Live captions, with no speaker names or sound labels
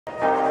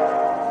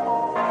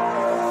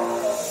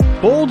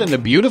Bold and the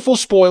beautiful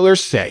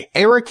spoilers say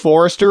Eric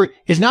Forrester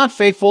is not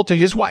faithful to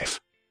his wife.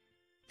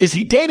 Is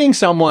he dating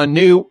someone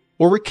new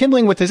or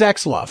rekindling with his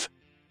ex-love?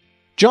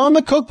 John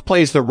the Cook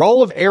plays the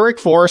role of Eric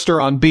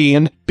Forrester on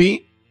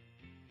B&B.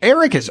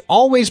 Eric has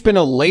always been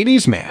a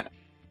ladies' man.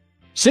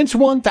 Since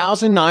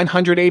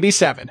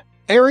 1987,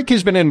 Eric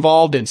has been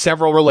involved in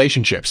several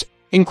relationships,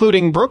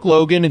 including Brooke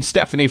Logan and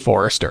Stephanie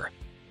Forrester.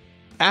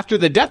 After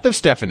the death of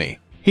Stephanie,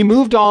 he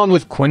moved on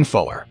with Quinn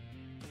Fuller.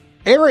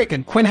 Eric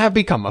and Quinn have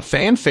become a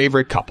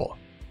fan-favorite couple.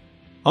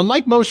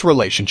 Unlike most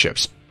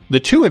relationships, the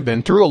two have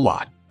been through a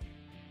lot.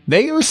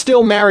 They are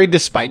still married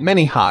despite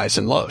many highs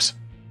and lows.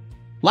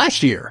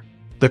 Last year,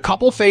 the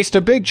couple faced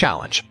a big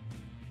challenge.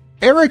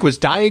 Eric was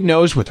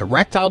diagnosed with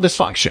erectile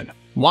dysfunction,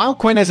 while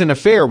Quinn has an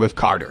affair with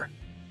Carter.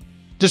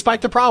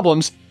 Despite the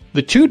problems,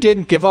 the two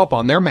didn't give up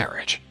on their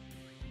marriage.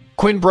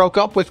 Quinn broke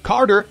up with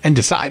Carter and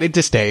decided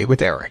to stay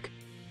with Eric.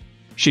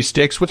 She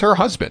sticks with her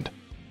husband.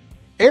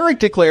 Eric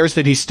declares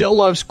that he still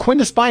loves Quinn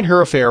despite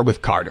her affair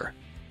with Carter.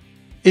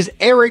 Is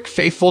Eric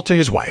faithful to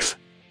his wife?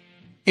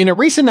 In a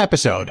recent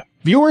episode,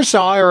 viewers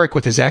saw Eric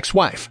with his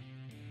ex-wife.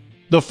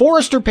 The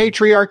Forrester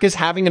patriarch is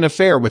having an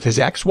affair with his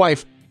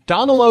ex-wife,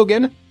 Donna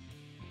Logan.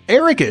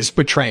 Eric is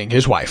betraying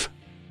his wife.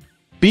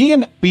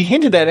 B&B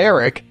hinted that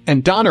Eric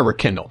and Donna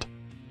rekindled.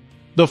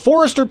 The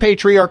Forrester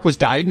patriarch was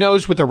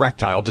diagnosed with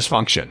erectile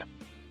dysfunction.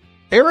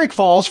 Eric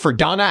falls for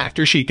Donna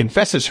after she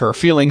confesses her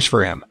feelings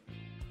for him.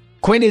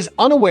 Quinn is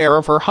unaware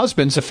of her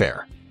husband's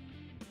affair.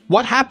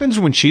 What happens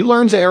when she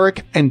learns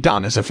Eric and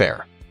Donna's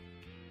affair?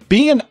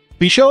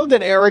 B&B showed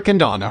that Eric and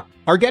Donna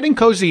are getting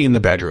cozy in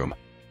the bedroom.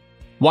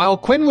 While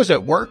Quinn was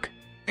at work,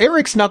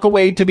 Eric snuck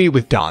away to be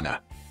with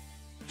Donna.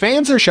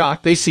 Fans are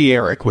shocked they see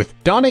Eric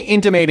with Donna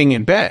intimating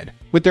in bed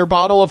with their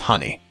bottle of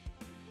honey.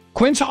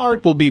 Quinn's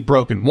heart will be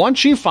broken once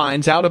she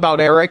finds out about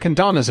Eric and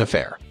Donna's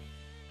affair.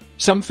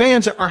 Some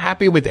fans are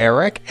happy with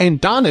Eric and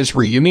Donna's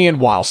reunion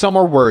while some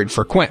are worried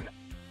for Quinn.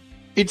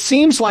 It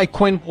seems like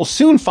Quinn will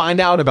soon find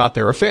out about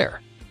their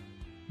affair.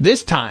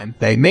 This time,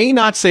 they may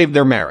not save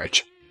their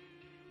marriage.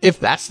 If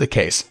that's the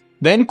case,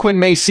 then Quinn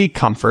may seek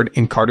comfort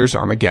in Carter's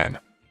arm again.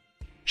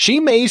 She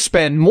may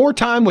spend more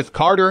time with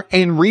Carter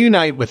and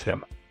reunite with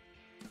him.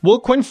 Will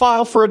Quinn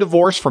file for a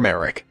divorce from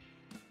Eric?